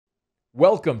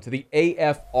Welcome to the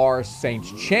AFR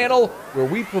Saints channel, where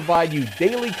we provide you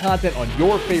daily content on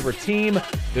your favorite team,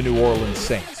 the New Orleans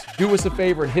Saints. Do us a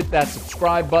favor and hit that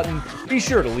subscribe button. Be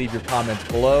sure to leave your comments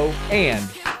below and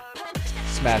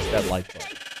smash that like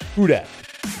button. Who dat?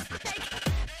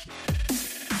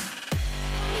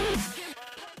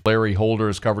 Larry Holder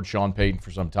has covered Sean Payton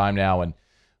for some time now, and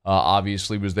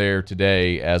obviously was there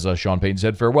today as Sean Payton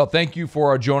said farewell. Thank you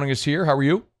for joining us here. How are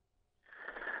you?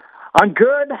 I'm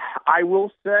good. I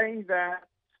will say that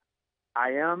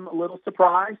I am a little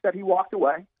surprised that he walked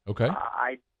away. Okay.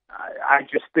 I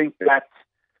just think that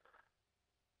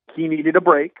he needed a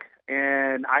break,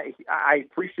 and I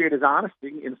appreciate his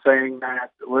honesty in saying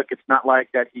that. Look, it's not like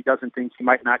that he doesn't think he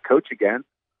might not coach again.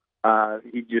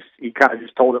 He kind of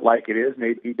just told it like it is.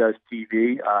 Maybe he does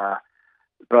TV,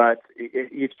 but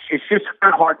it's just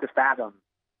kind of hard to fathom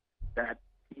that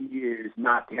he is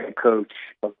not the head coach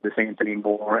of the Saints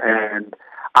anymore. And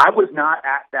I was not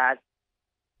at that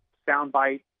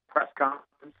soundbite press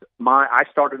conference. I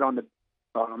started on the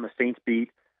Saints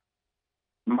beat.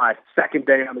 My second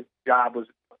day on the job was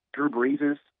Drew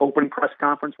Brees' opening press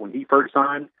conference when he first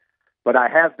signed. But I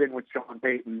have been with Sean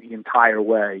Payton the entire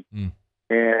way.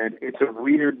 And it's a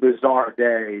weird, bizarre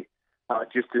day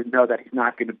just to know that he's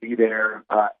not going to be there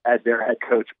as their head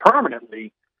coach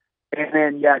permanently. And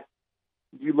then yet,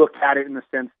 you look at it in the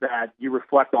sense that you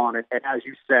reflect on it, and as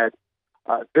you said,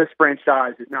 this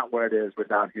franchise is not where it is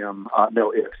without him.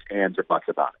 No ifs, ands, or buts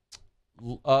about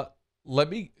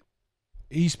it.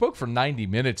 He spoke for 90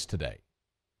 minutes today.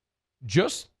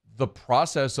 Just the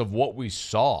process of what we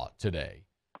saw today,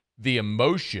 the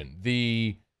emotion,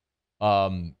 the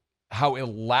how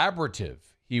elaborative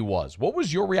he was. What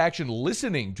was your reaction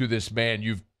listening to this man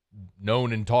you've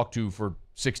known and talked to for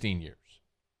 16 years?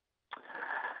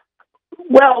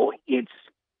 Well,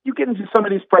 you get into some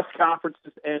of these press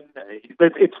conferences, and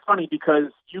it's funny because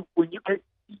you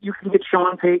can get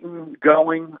Sean Payton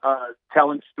going,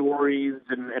 telling stories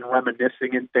and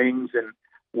reminiscing and things, and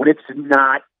when it's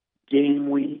not game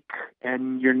week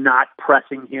and you're not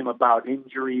pressing him about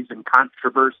injuries and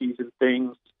controversies and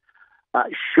things,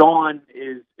 Sean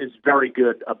is very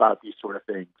good about these sort of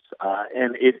things,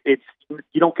 and it's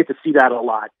you don't get to see that a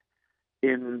lot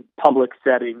in public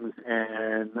settings.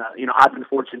 And, I've been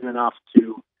fortunate enough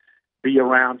to be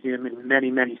around him in many,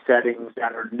 many settings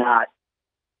that are not,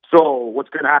 so what's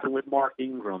going to happen with Mark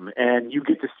Ingram? And you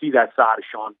get to see that side of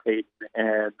Sean Payton.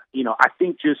 And, I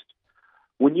think just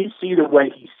when you see the way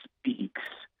he speaks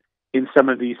in some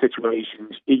of these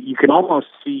situations, you can almost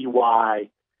see why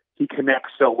he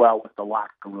connects so well with the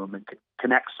locker room and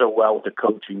connects so well with the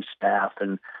coaching staff.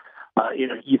 And,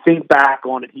 you think back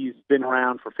on it, he's been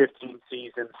around for 15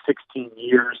 seasons, 16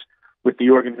 years with the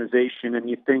organization, and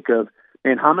you think of,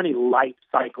 man, how many life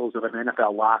cycles of an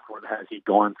NFL locker room has he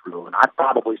gone through? And I'd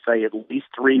probably say at least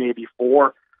 3, maybe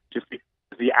 4, just because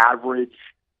the average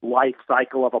life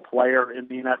cycle of a player in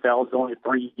the NFL is only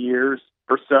 3 years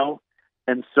or so.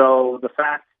 And so the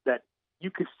fact that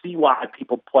you could see why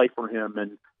people play for him,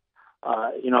 and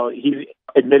he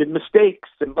admitted mistakes.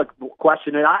 And the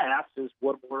question that I asked is,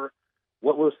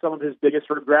 what was some of his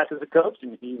biggest regrets as a coach?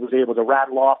 And he was able to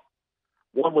rattle off.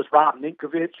 One was Rob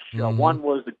Ninkovich. One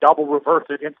was the double reverse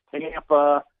against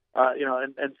Tampa.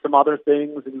 And some other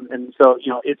things. And so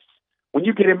it's when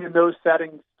you get him in those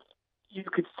settings, you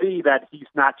could see that he's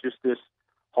not just this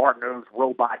hard-nosed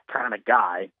robot kind of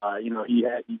guy.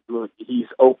 He's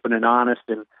open and honest.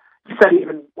 And he said,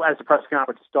 even as the press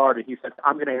conference started, he said,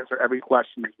 "I'm going to answer every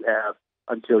question that you have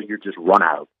until you're just run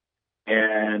out."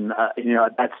 And,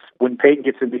 that's when Payton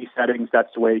gets in these settings,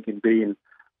 that's the way he can be. And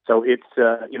so it's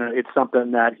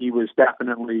something that he was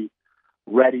definitely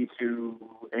ready to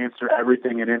answer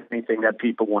everything and anything that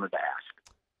people wanted to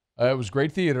ask. It was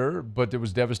great theater, but it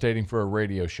was devastating for a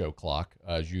radio show clock,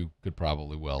 as you could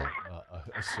probably well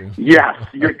assume. Yes,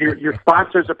 your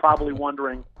sponsors are probably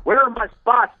wondering, where are my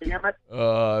spots, damn it?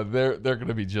 They're going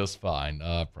to be just fine,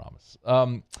 I promise.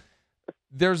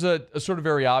 There's a sort of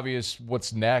very obvious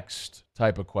what's next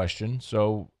type of question.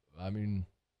 So, what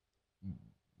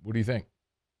do you think?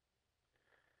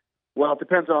 Well, it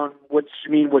depends on what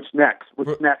you mean. What's next?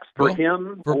 What's next for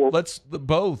him? Let's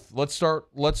both. Let's start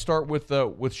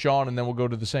with Sean, and then we'll go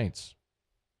to the Saints.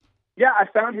 Yeah, I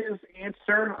found his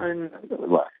answer, and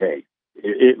hey,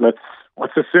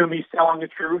 let's assume he's telling the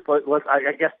truth.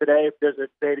 I guess today, if there's a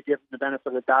day to give him the benefit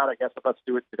of the doubt, I guess let's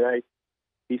do it today.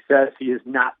 He says he has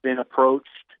not been approached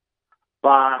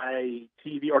by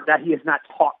TV, or that he has not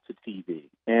talked to TV.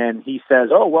 And he says,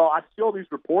 "Oh, well, I see all these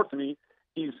reports," and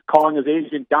he's calling his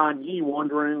agent, Don Yee,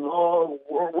 wondering, "Oh,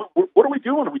 what are we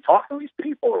doing? Are we talking to these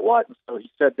people or what?" And so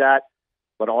he said that.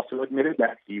 but also admitted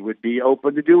that he would be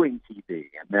open to doing TV.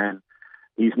 And then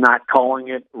he's not calling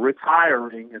it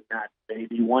retiring, and that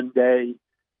maybe one day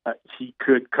he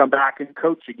could come back and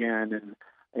coach again. And,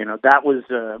 that was,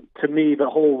 to me, the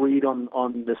whole read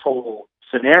on this whole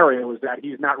scenario is that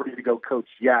he's not ready to go coach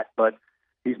yet, but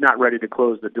he's not ready to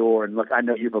close the door. And look, I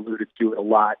know you've alluded to it a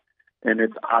lot, and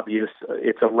it's obvious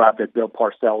it's a route that Bill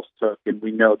Parcells took, and we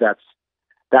know that's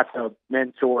a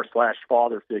mentor /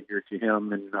 father figure to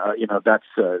him. And, that's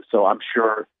so I'm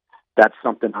sure that's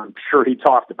something I'm sure he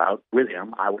talked about with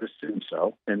him. I would assume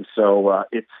so. And so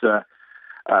it's,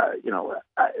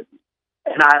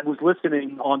 and I was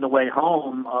listening on the way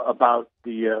home about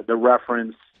the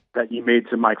reference that you made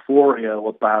to Mike Florio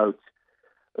about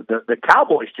the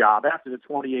Cowboys job after the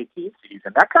 2018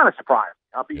 season. That kind of surprised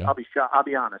me. I'll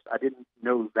be honest. I didn't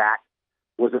know that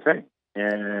was a thing,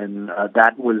 and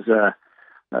that was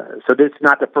so. This is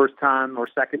not the first time, or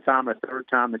second time, or third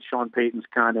time that Sean Payton's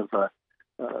kind of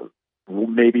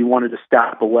maybe wanted to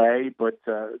step away. But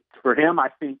for him, I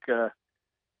think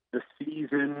the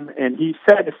season, and he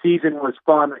said the season was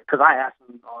fun because I asked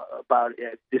him about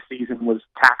it. This season was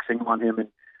taxing on him, and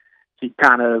he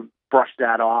kind of brushed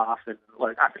that off. And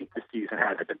I think this season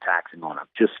hasn't been taxing on him,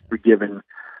 just for given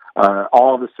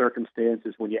all the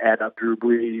circumstances. When you add up, Drew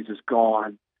Brees is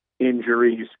gone,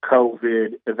 injuries,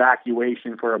 COVID,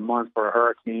 evacuation for a month for a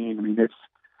hurricane. I mean,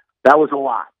 that was a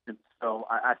lot. And so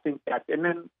I think that, and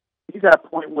then he's at a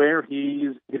point where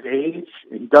his age,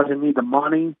 he doesn't need the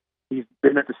money. He's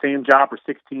been at the same job for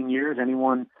 16 years.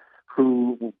 Anyone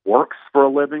who works for a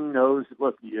living knows,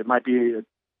 look, it might be a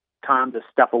time to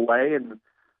step away. And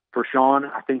for Sean,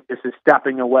 I think this is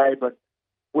stepping away, but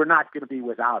we're not going to be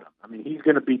without him. I mean, he's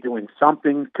going to be doing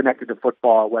something connected to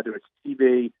football, whether it's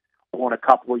TV or in a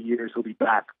couple of years, he'll be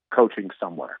back coaching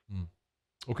somewhere.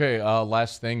 Okay,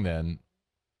 last thing then.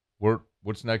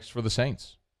 What's next for the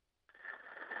Saints?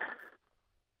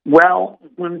 Well,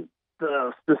 when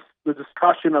the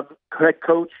discussion of head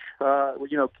coach,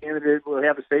 candidate will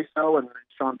have a say-so, and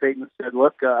Sean Payton said,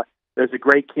 look, there's a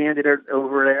great candidate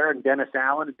over there, and Dennis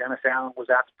Allen. And Dennis Allen was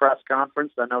at the press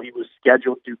conference. I know he was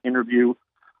scheduled to interview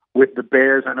with the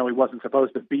Bears. I know he wasn't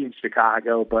supposed to be in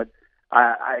Chicago, but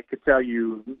I could tell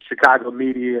you Chicago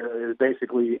media is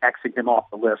basically Xing him off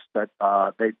the list, that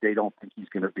they don't think he's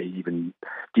going to be even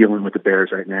dealing with the Bears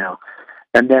right now.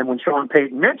 And then when Sean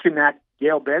Payton mentioned that,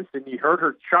 Gail Benson, you heard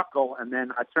her chuckle, and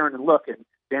then I turned and look, and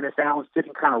Dennis Allen's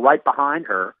sitting kind of right behind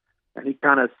her, and he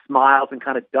kind of smiles and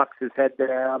kind of ducks his head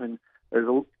down, and there's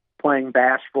playing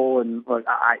bashful. And look,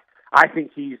 I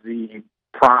think he's the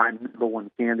prime number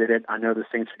one candidate. I know the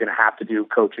Saints are going to have to do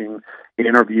coaching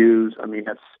interviews. I mean,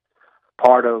 that's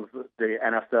part of the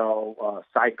NFL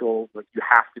cycle, but you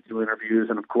have to do interviews.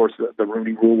 And of course, the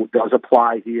Rooney Rule does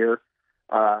apply here.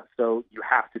 So you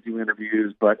have to do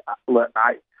interviews, but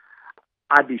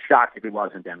I'd be shocked if it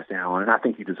wasn't Dennis Allen, and I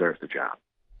think he deserves the job.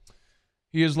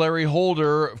 He is Larry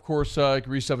Holder. Of course, you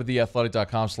can read stuff at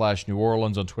theathletic.com/New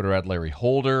Orleans, on Twitter at Larry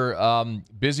Holder.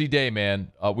 Busy day,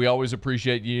 man. We always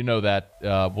appreciate you. You know that.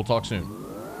 We'll talk soon.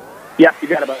 Yeah, you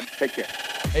got it, bud. Take care.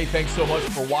 Hey, thanks so much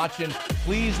for watching.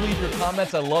 Please leave your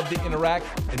comments. I love to interact.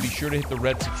 And be sure to hit the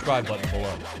red subscribe button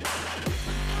below.